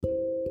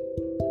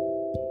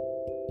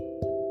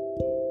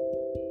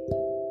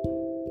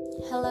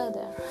Hello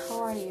there,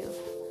 how are you?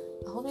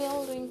 I hope you're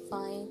all doing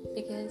fine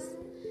because,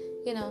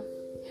 you know,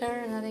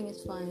 here nothing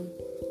is fine.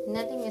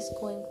 Nothing is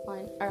going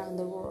fine around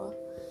the world.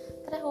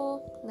 But I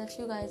hope that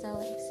you guys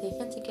are safe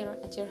and secure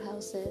at your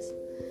houses,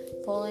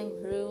 following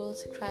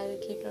rules, try to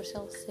keep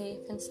yourself safe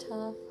and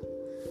stuff.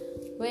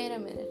 Wait a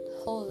minute,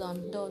 hold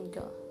on, don't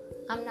go.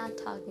 I'm not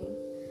talking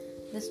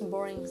this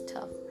boring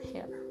stuff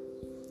here.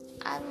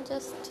 I'm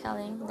just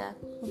telling that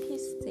be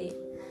safe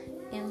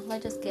and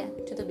let's just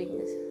get to the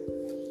business.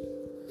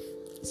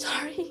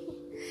 Sorry,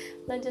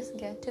 let's just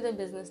get to the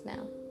business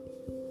now.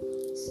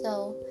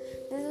 So,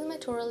 this is my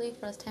totally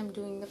first time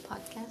doing the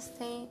podcast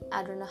thing.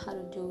 I don't know how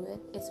to do it.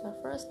 It's my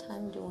first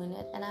time doing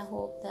it, and I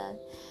hope that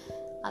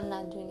I'm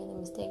not doing any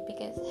mistake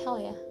because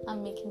hell yeah,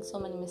 I'm making so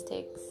many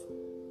mistakes.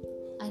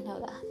 I know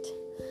that.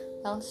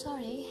 Well,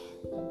 sorry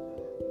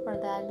for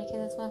that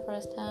because it's my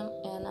first time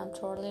and I'm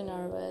totally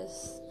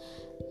nervous.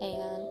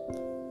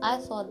 And I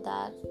thought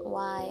that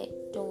why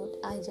don't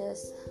I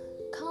just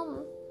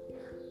come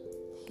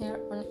here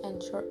on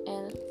Anchor,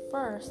 and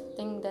first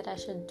thing that I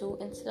should do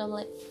instead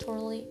of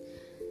totally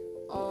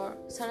or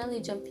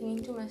suddenly jumping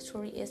into my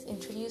story is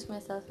introduce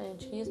myself and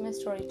introduce my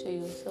story to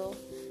you. So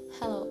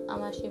hello, I'm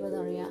Ashi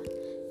Badaria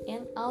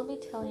and I'll be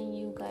telling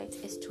you guys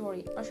a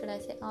story, or should I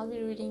say I'll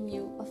be reading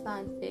you a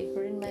fanfic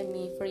written by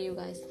me for you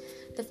guys.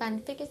 The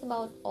fanfic is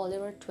about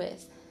Oliver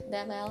Twist.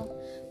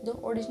 The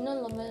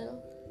original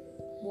novel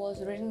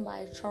was written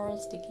by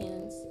Charles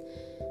Dickens,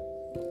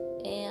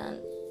 and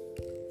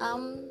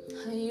I'm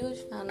a huge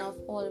fan of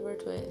Oliver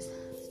Twist.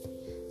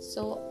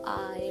 So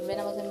when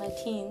I was in my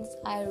teens,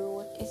 I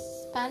wrote a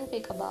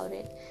fanfic about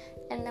it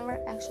and never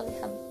actually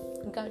have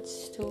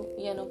guts to,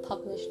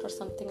 publish or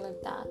something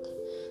like that.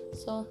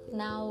 So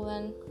now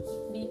when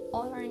we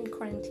all are in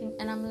quarantine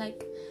and I'm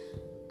like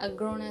a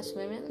grown-ass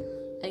woman,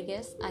 I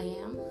guess I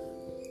am.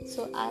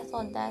 So I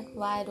thought that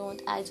why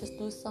don't I just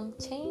do some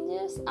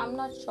changes? I'm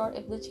not sure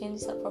if the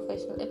changes are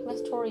professional, if my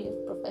story is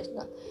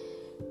professional,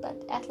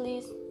 but at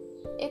least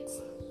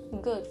it's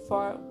good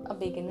for a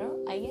beginner,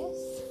 I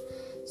guess.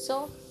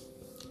 So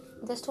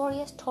the story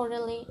is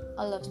totally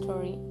a love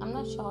story. I'm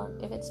not sure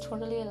if it's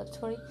totally a love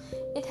story.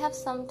 It has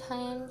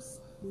sometimes,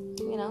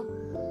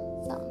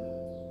 some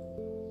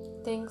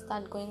things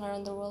that going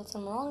around the world,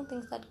 some wrong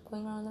things that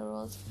going around the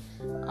world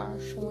are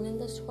shown in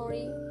the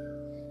story,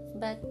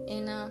 but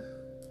in a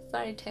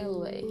fairy tale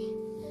way.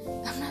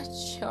 I'm not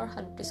sure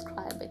how to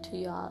describe it to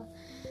y'all.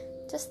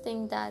 Just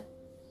think that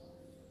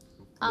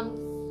I'm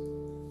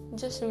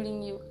just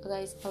reading you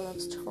guys a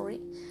love story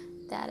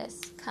that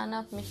is kind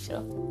of mixture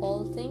of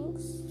all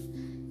things.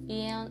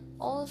 And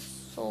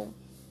also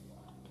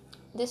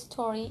this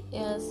story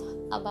is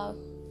about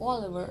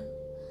Oliver,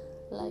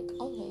 like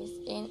always,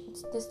 and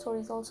this story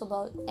is also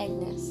about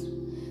Agnes,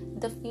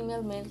 the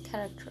female main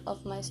character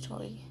of my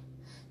story.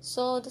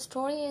 So the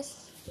story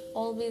is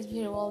always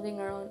be revolving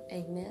around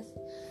Agnes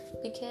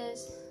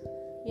because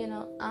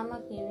I'm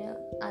a female.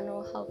 I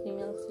know how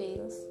female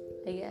feels,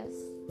 I guess,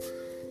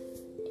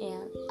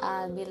 and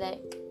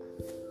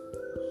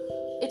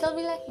it'll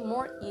be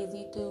more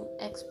easy to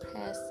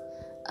express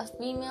a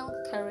female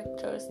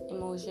character's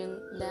emotion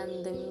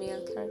than the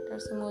male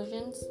character's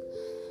emotions.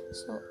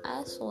 So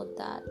I thought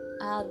that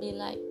I'll be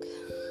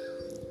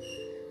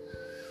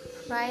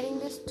writing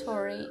this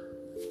story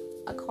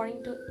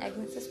according to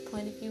Agnes's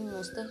point of view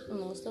most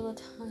of the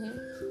time,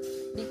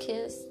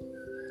 because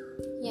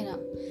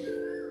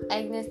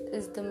Agnes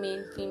is the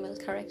main female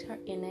character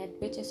in it,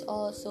 which is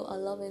also a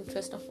love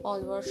interest of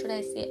Oliver. Should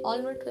I say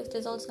Oliver Twist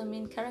is also a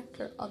main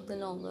character of the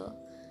novel,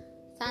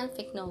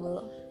 fanfic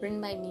novel written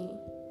by me,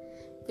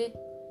 which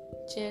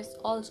is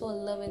also a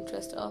love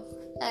interest of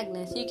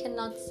Agnes. You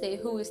cannot say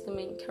who is the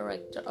main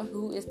character or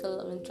who is the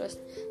love interest.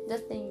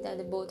 Just think that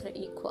they both are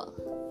equal.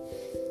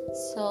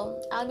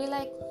 So I'll be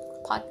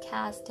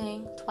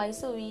podcasting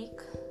twice a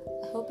week.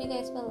 I hope you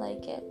guys will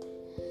like it.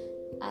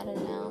 I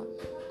don't know.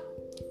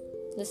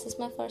 This is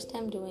my first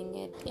time doing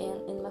it,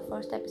 and in my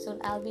first episode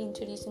I'll be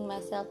introducing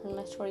myself and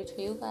my story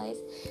to you guys,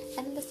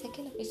 and in the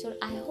second episode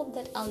I hope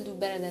that I'll do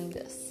better than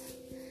this.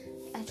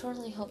 I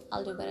totally hope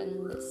I'll do better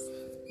than this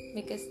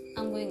because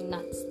I'm going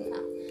nuts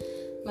now.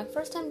 My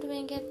first time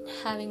doing it,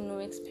 having no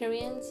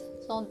experience,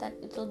 so that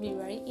it'll be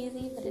very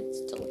easy, but it's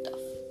still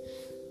tough.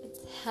 It's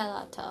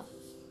hella tough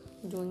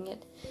doing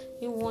it.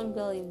 You won't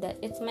believe that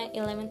it's my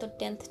 11th or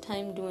 10th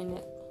time doing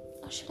it.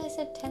 Or should I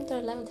say 10th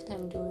or 11th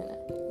time doing it?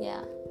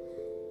 Yeah.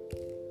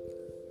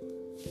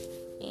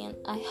 And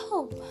I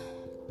hope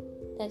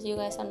that you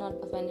guys are not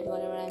offended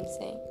whatever I'm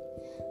saying,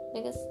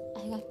 because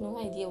I got no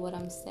idea what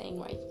I'm saying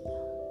right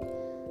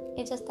now.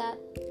 It's just that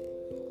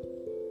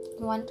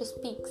I want to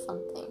speak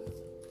something,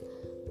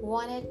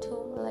 wanted to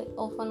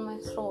open my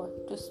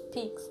throat to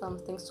speak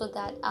something, so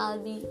that I'll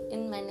be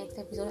in my next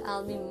episode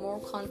I'll be more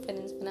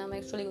confident when I'm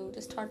actually going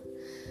to start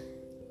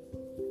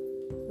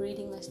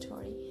reading my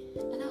story.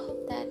 And I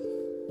hope that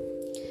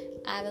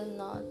I will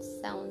not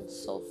sound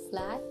so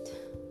flat,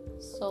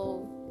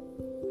 so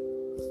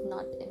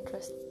not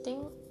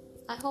interesting.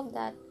 I hope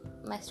that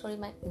my story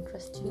might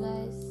interest you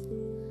guys.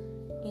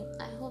 And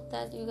I hope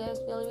that you guys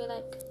will be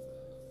like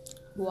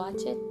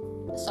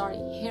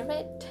hear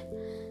it.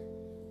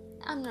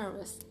 I'm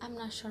nervous. I'm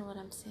not sure what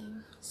I'm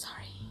saying.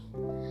 Sorry.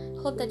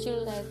 Hope that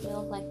you guys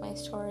will like my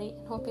story,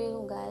 and hope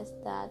you guys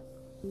that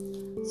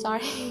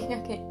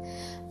okay,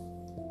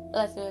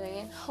 let's do it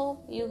again.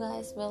 Hope you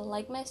guys will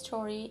like my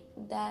story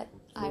that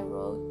I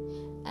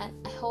wrote, and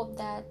I hope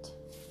that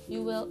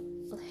you will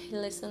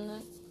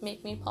listen,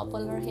 make me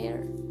popular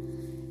here,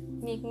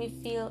 make me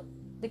feel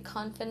the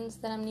confidence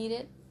that I'm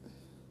needed,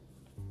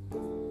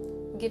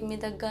 give me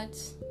the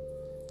guts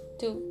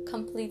to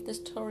complete the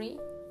story.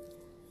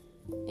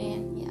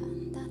 And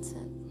yeah, that's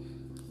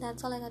it.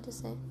 That's all I got to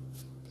say.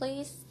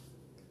 Please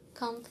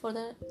come for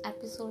the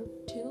episode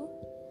 2,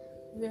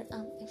 where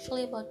I'm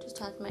actually about to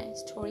start my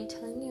story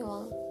telling you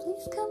all.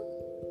 Please come.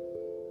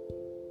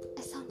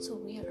 I sound so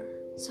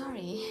weird.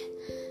 Sorry.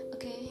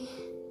 Okay.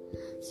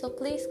 So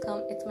please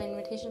come. It's my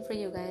invitation for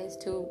you guys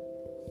to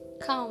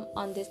come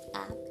on this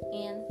app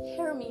and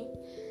hear me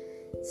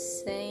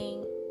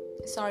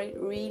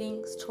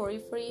reading story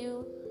for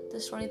you. The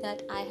story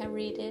that I have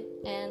read it,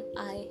 and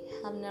I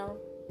have never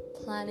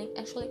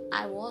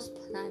I was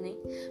planning,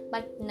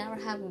 but never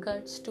have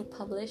guts to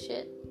publish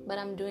it, but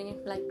I'm doing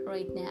it like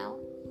right now,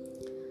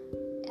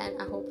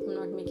 and I hope I'm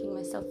not making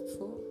myself a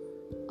fool.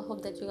 I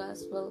hope that you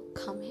guys will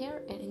come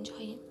here and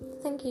enjoy it.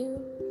 Thank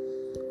you.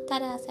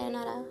 Tada,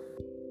 sayonara.